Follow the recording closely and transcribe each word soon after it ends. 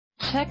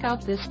Check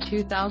out this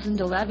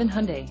 2011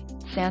 Hyundai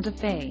Santa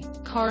Fe.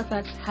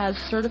 Carfax has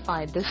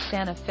certified this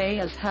Santa Fe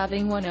as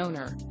having one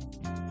owner.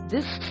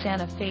 This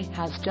Santa Fe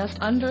has just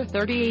under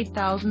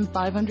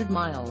 38,500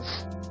 miles.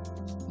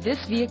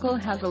 This vehicle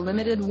has a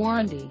limited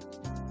warranty.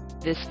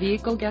 This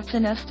vehicle gets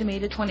an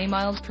estimated 20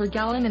 miles per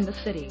gallon in the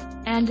city,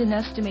 and an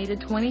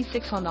estimated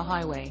 26 on the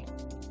highway.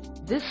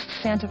 This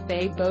Santa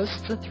Fe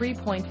boasts a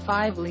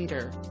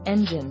 3.5-liter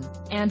engine,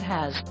 and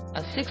has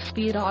a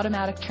 6-speed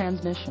automatic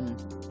transmission.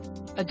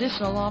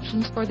 Additional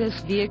options for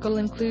this vehicle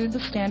include the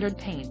standard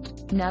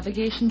paint,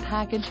 navigation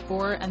package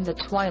 4 and the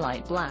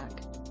twilight black.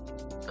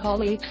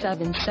 Call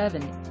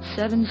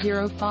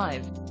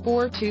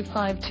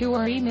 877-705-4252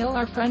 or email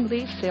our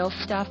friendly sales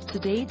staff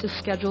today to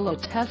schedule a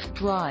test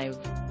drive.